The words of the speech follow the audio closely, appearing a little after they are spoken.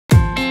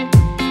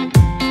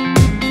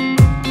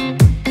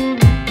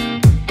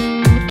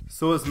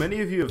So as many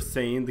of you have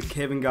seen the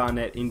Kevin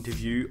Garnett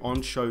interview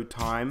on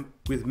Showtime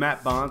with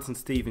Matt Barnes and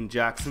Steven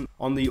Jackson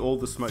on the All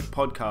the Smoke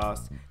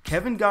podcast,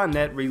 Kevin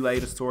Garnett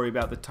relayed a story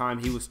about the time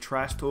he was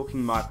trash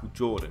talking Michael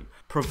Jordan,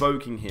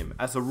 provoking him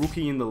as a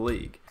rookie in the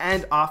league.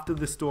 And after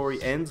the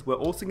story ends, we're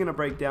also going to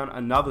break down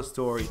another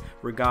story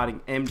regarding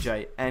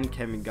MJ and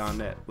Kevin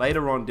Garnett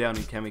later on down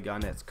in Kevin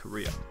Garnett's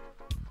career.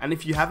 And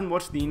if you haven't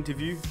watched the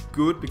interview,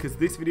 good, because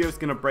this video is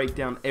going to break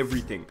down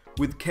everything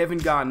with Kevin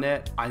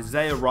Garnett,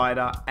 Isaiah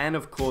Ryder, and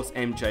of course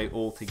MJ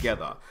all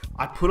together.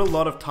 I put a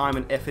lot of time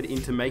and effort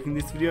into making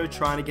this video,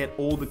 trying to get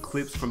all the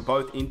clips from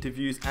both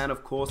interviews and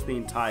of course the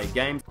entire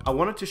game. I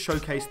wanted to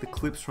showcase the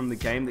clips from the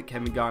game that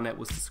Kevin Garnett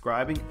was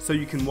describing so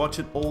you can watch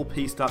it all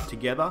pieced up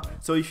together.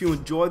 So if you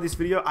enjoy this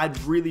video, I'd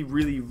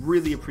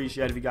really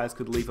appreciate if you guys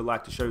could leave a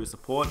like to show your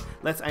support.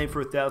 Let's aim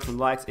for 1,000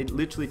 likes. It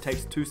literally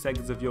takes 2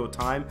 seconds of your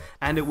time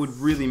and it would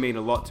really mean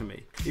a lot to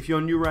me. If you're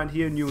new around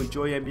here and you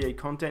enjoy NBA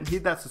content,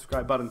 hit that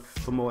subscribe button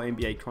for more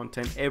NBA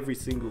content every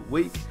single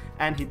week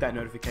and hit that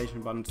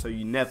notification button so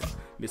you never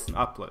miss an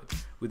upload.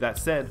 With that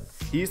said,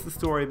 here's the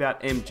story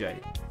about MJ,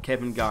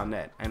 Kevin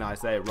Garnett, and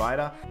Isaiah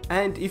Ryder.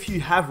 And if you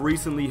have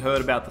recently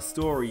heard about the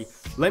story,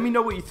 let me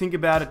know what you think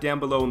about it down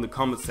below in the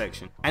comment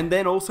section. And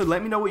then also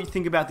let me know what you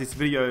think about this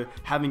video,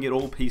 having it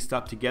all pieced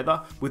up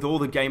together with all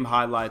the game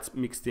highlights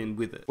mixed in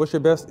with it. What's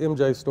your best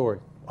MJ story?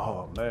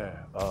 Oh man,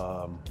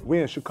 we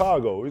in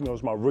Chicago, you know,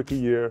 it's my rookie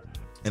year.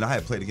 And I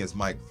had played against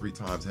Mike 3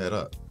 times head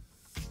up.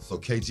 So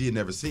KG had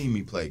never seen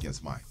me play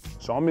against Mike.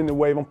 So I'm in the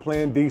wave, I'm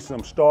playing decent,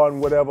 I'm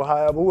starting, whatever,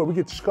 however. We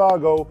get to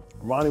Chicago,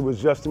 Ronnie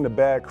was just in the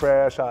bad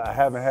crash. I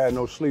haven't had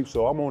no sleep,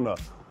 so I'm on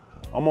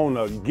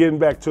a getting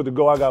back to the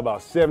go. I got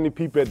about 70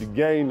 people at the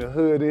game, the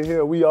hood in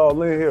here, we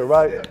all in here,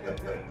 right?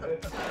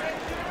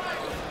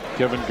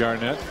 Kevin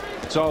Garnett,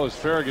 it's all his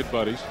Farragut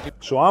buddies.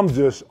 So I'm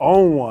just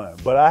on one,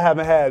 but I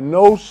haven't had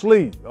no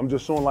sleep. I'm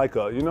just on like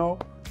a, you know,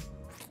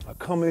 I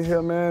come in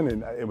here, man,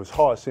 and it was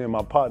hard seeing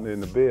my partner in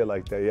the bed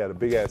like that. He had a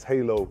big ass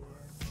halo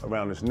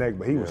around his neck,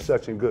 but he was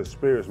such in good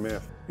spirits,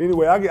 man.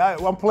 Anyway,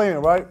 I'm playing,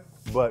 right?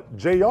 But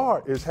JR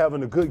is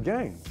having a good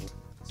game.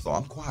 So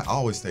I'm quiet. I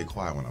always stay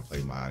quiet when I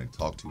play mine. I didn't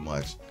talk too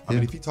much. I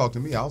mean, if he talked to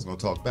me, I was going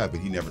to talk back,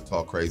 but he never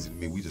talked crazy to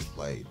me. We just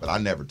played. But I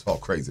never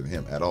talked crazy to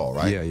him at all,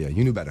 right? Yeah,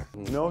 you knew better.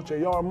 You know,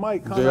 JR and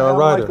Mike. JR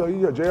Ryder.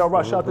 Yeah, JR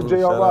Ryder. Shout out to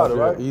JR Ryder,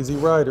 right? Easy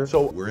Ryder.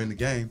 So we're in the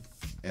game,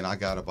 and I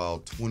got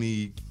about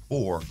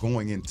 24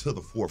 going into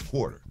the 4th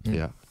quarter.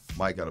 Yeah.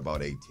 Mike got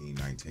about 18,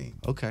 19.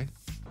 Okay.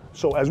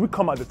 So as we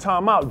come out the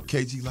timeout,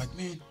 KG like,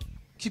 man,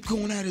 keep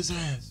going at his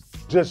ass.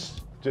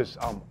 Just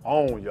I'm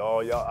on,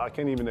 y'all. I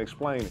can't even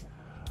explain it.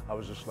 I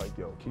was just like,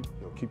 yo,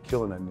 keep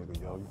killing that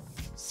nigga, yo.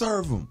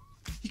 Serve him.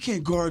 He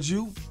can't guard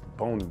you.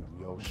 Boning him,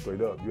 yo,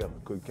 straight up. You have a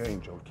good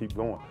game, Joe. Keep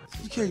going.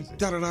 He can't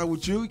da-da-da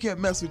with you. He can't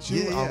mess with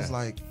you. Yeah.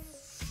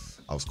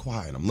 I was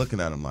quiet. I'm looking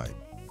at him like.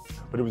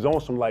 But it was on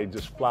some like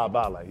just fly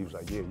by, like he was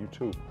like, yeah, you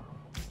too.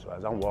 So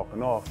as I'm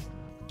walking off,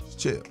 Just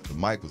chill. The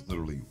mic was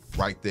literally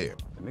right there.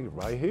 the nigga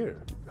right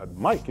here.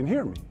 Mike can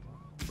hear me,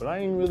 but I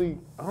don't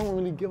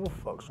really give a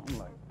fuck. So I'm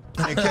like.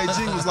 And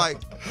KG was like,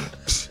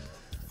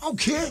 I don't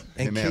care.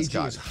 And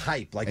KG was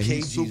hype. Like and KG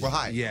he's super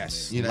hype.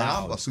 Yes. You know,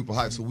 loud. I'm super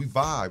hype, so we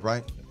vibe,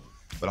 right?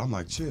 But I'm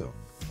like, chill.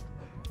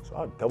 So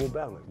I double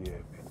back like, yeah,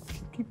 man,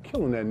 keep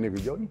killing that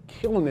nigga, yo. You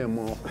killing that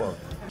motherfucker.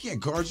 He can't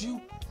guard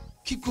you.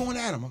 Keep going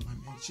at him. I'm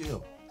like, man,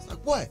 chill. It's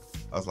like, what?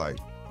 I was like,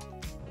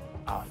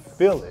 I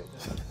feel it.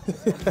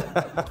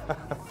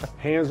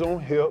 Hands on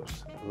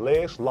hips,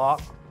 legs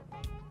locked.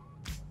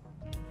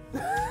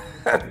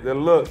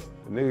 Then look.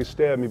 The nigga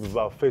stabbed me for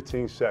about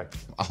 15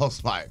 seconds. I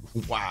was like,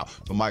 wow.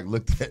 So Mike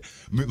looked at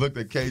me, looked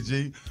at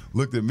KG,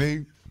 looked at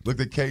me, looked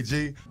at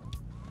KG.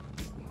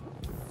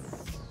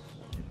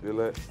 Feel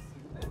that?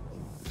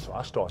 So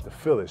I start to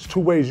feel it. There's 2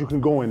 ways you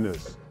can go in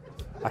this.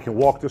 I can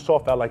walk this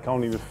off out like I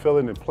don't even feel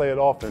it and play it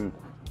off and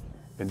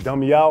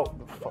dummy out.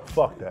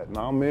 Fuck that.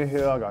 Now I'm in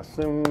here, I got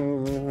so I'm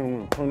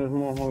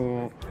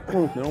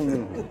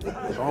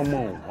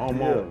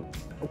on.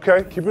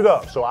 Okay, keep it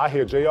up. So I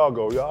hear JR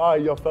go, yo, all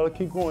right, yo, fella,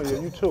 keep going, yeah,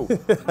 you too.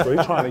 So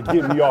he's trying to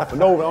get me off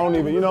and over. I don't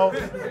even, you know,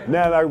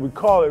 now that I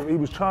recall it, he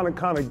was trying to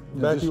kind of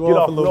just get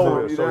off and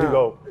over it. So he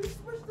go,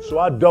 so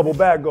I double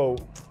back, go,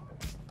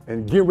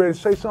 and get ready to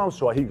say something.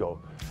 So he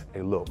go,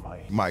 hey, look,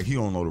 Mike, he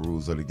don't know the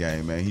rules of the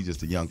game, man. He's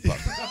just a young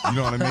puppy. You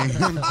know what I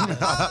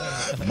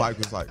mean? Mike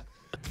was like,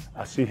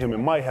 I see him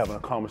and Mike having a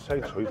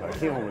conversation. So he's like,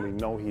 he don't really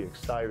know, he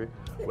excited,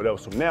 whatever.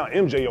 So now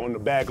MJ on the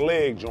back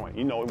leg joint,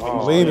 you know.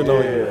 Oh, leaning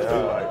on you.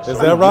 Like, is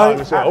that right?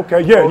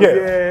 Okay, yeah,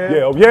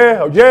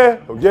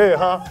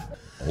 huh?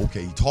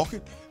 okay, he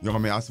talking? You know what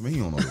I mean? I said, man, he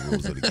don't know the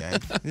rules of the game.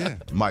 Yeah.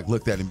 Mike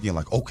looked at him being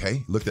like,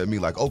 okay. Looked at me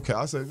like, okay.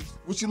 I said,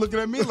 what you looking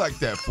at me like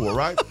that for,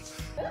 right?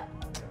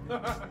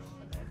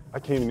 I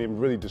can't even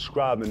really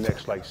describe the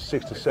next like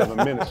 6 to 7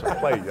 minutes of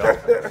play, y'all.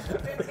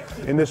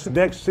 In this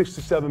next 6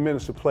 to 7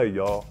 minutes of play,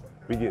 y'all,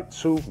 we get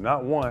 2,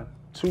 not 1,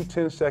 2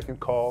 10-second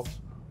calls.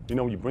 You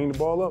know, when you bring the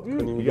ball up, you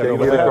got to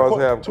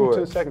get 2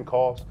 10-second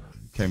calls.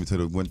 Went to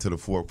the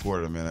 4th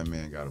quarter, man. That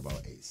man got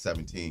about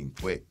 17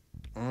 quick.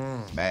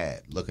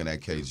 Mad, looking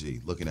at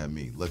KG, looking at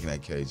me, looking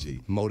at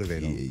KG.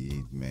 Motivate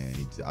him.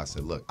 I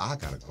said, look, I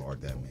got to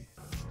guard that man.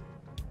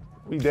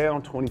 We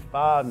down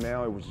 25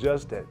 now. It was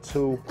just at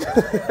 2.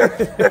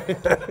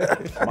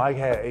 Mike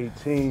had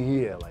 18.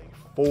 He had like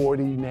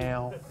 40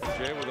 now.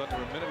 MJ with under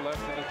a minute left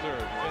in the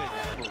third.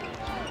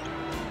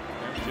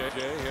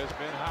 MJ has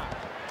been hot.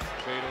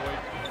 Fade away.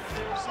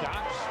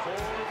 Stops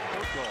for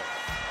goal.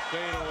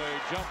 Fade away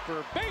jumper.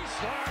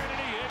 Baseline and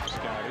he hits.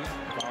 Scotty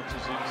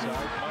bounces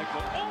inside.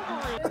 Michael over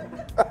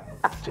it.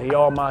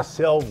 JR,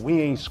 myself,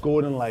 we ain't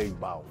scored in like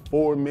about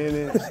 4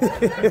 minutes.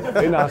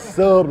 Then I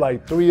subbed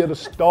like 3 of the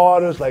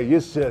starters. Like,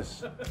 it's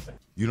just.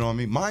 You know what I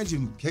mean? Mind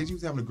you, KG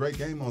was having a great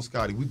game on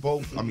Scotty. We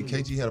both, I mean,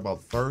 KG had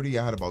about 30,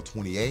 I had about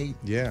 28.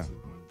 Yeah.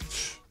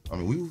 I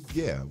mean, we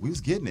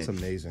was getting it. It's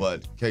amazing.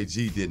 But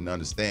KG didn't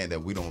understand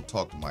that we don't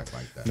talk to Mike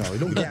like that. No,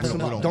 don't gas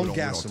him up. Don't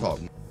gas him up.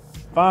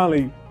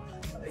 Finally,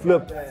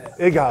 flip,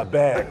 it got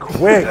bad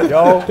quick,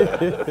 yo.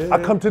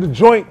 I come to the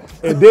joint,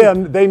 and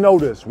they know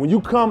this. When you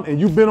come and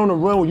you've been on the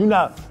run, when you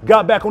not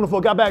got back on the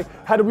floor, got back,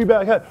 had to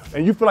rebound,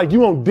 and you feel like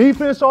you on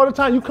defense all the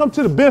time, you come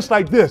to the bench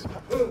like this.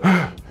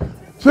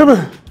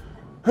 So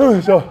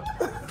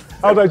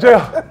I was like, JR,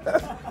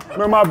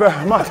 man, my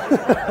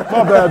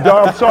bad,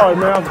 dog. I'm sorry,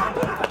 man.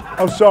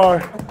 I'm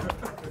sorry.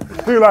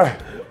 He like,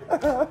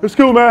 it's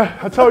cool, man.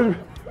 I told you.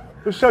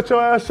 Just shut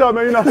your ass up,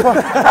 man. You're not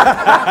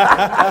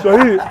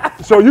fucking.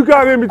 So you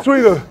got in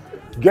between the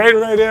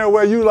Gatorade there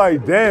where you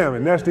like, damn,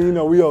 and next thing you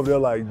know, we over there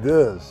like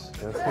this.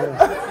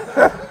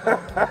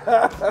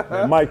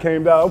 And Mike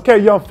came down. Okay,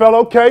 young fella.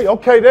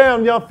 Okay,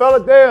 damn, young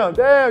fella. Damn,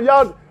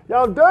 y'all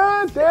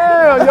done?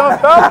 Damn, young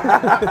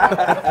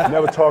fella.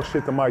 Never talk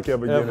shit to Mike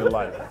ever again in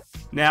life.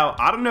 Now,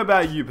 I don't know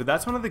about you, but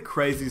that's one of the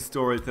craziest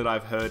stories that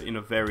I've heard in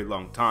a very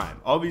long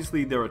time.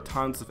 Obviously, there are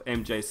tons of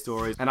MJ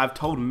stories, and I've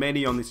told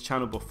many on this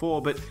channel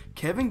before, but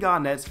Kevin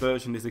Garnett's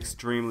version is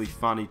extremely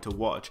funny to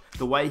watch.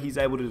 The way he's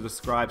able to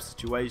describe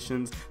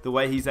situations, the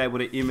way he's able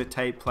to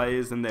imitate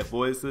players and their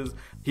voices,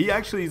 he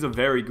actually is a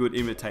very good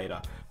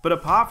imitator. But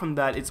apart from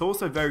that, it's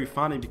also very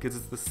funny because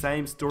it's the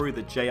same story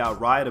that J.R.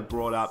 Ryder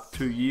brought up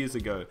 2 years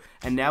ago,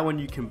 and now when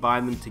you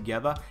combine them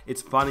together,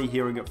 it's funny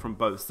hearing it from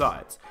both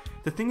sides.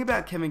 The thing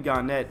about Kevin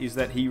Garnett is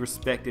that he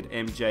respected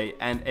MJ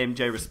and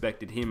MJ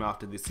respected him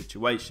after this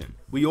situation.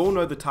 We all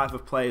know the type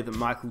of player that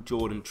Michael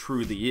Jordan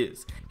truly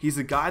is. He's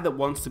a guy that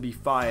wants to be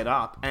fired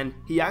up, and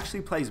he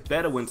actually plays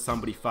better when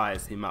somebody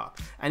fires him up.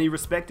 And he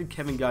respected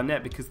Kevin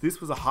Garnett because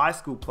this was a high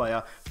school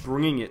player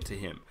bringing it to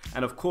him.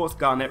 And of course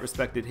Garnett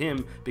respected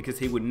him because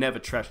he would never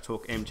trash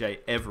talk MJ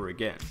ever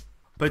again.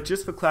 But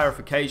just for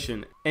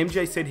clarification,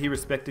 MJ said he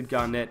respected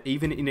Garnett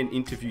even in an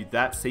interview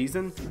that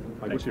season.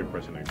 What's your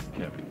impression of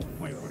Kevin?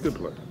 Good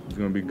player. He's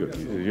going to be good.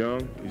 He's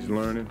young. He's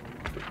learning.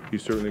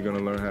 He's certainly going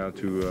to learn how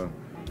to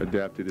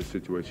adapt to this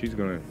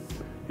situation.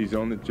 He's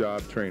on the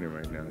job training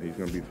right now. He's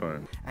going to be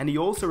fun. And he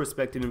also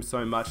respected him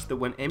so much that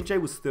when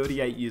MJ was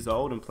 38 years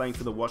old and playing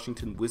for the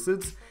Washington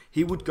Wizards,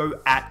 he would go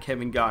at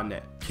Kevin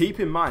Garnett. Keep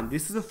in mind,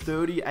 this is a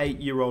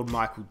 38-year-old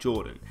Michael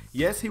Jordan.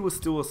 Yes, he was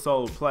still a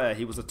solid player.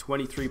 He was a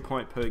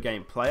 23-point per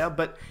game player,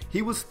 but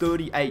he was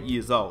 38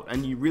 years old,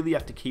 and you really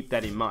have to keep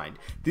that in mind.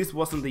 This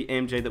wasn't the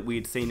MJ that we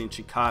had seen in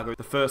Chicago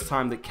the first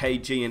time that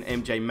KG and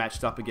MJ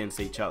matched up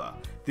against each other.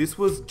 This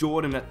was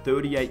Jordan at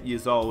 38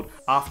 years old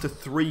after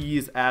 3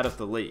 years out of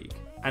the league.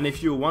 And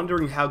if you're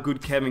wondering how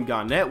good Kevin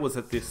Garnett was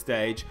at this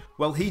stage,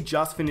 well, he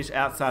just finished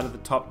outside of the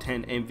top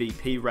 10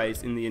 MVP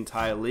race in the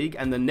entire league,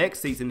 and the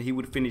next season he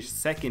would finish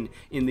second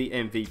in the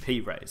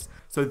MVP race.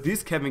 So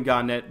this Kevin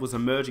Garnett was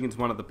emerging as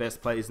one of the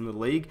best players in the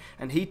league,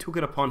 and he took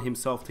it upon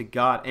himself to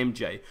guard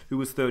MJ, who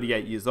was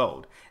 38 years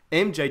old.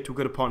 MJ took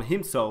it upon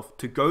himself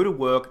to go to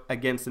work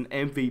against an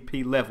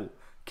MVP level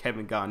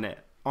Kevin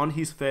Garnett on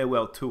his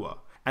farewell tour.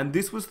 And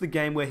this was the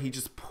game where he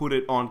just put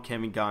it on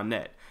Kevin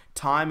Garnett.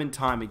 Time and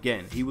time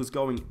again, he was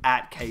going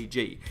at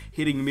KG,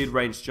 hitting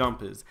mid-range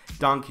jumpers,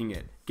 dunking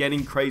it,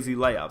 getting crazy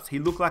layups. He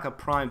looked like a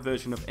prime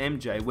version of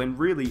MJ when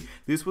really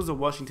this was a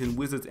Washington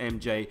Wizards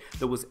MJ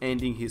that was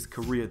ending his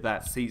career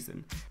that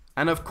season.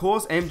 And of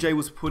course MJ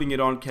was putting it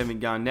on Kevin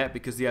Garnett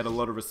because he had a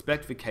lot of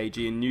respect for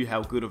KG and knew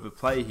how good of a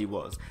player he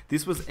was.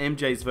 This was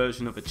MJ's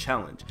version of a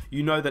challenge.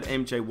 You know that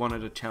MJ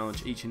wanted a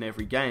challenge each and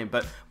every game,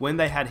 but when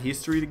they had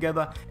history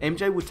together,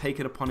 MJ would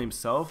take it upon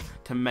himself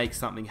to make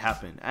something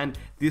happen. And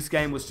this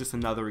game was just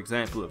another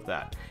example of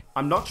that.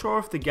 I'm not sure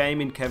if the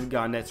game in Kevin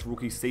Garnett's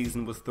rookie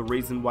season was the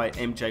reason why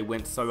MJ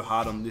went so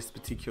hard on this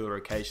particular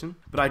occasion,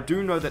 but I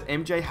do know that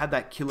MJ had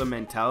that killer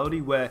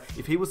mentality where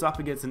if he was up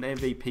against an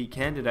MVP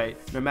candidate,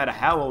 no matter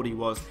how old he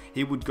was,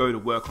 he would go to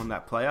work on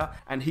that player,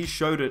 and he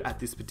showed it at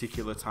this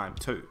particular time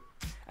too.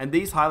 and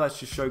these highlights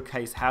just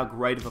showcase how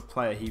great of a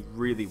player he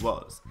really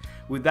was.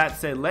 With that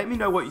said, let me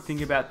know what you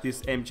think about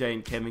this MJ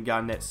and Kevin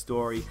Garnett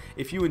story.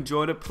 If you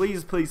enjoyed it,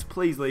 please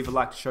leave a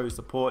like to show your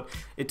support.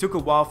 It took a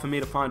while for me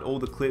to find all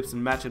the clips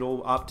and match it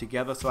all up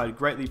together, so I'd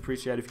greatly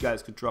appreciate if you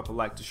guys could drop a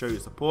like to show your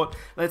support.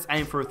 Let's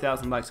aim for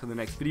 1,000 likes for the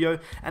next video.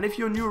 And if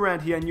you're new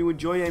around here and you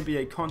enjoy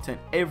NBA content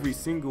every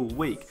single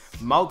week,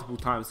 multiple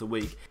times a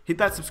week, hit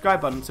that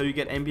subscribe button so you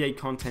get NBA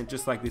content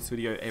just like this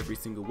video every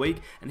single week,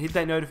 and hit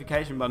that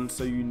notification button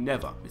so you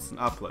never miss an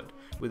upload.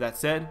 With that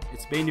said,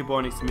 it's been your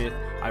boy Nick Smith.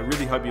 I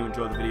really hope you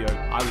enjoyed the video.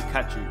 I will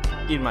catch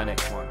you in my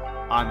next one.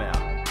 I'm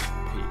out.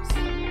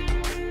 Peace.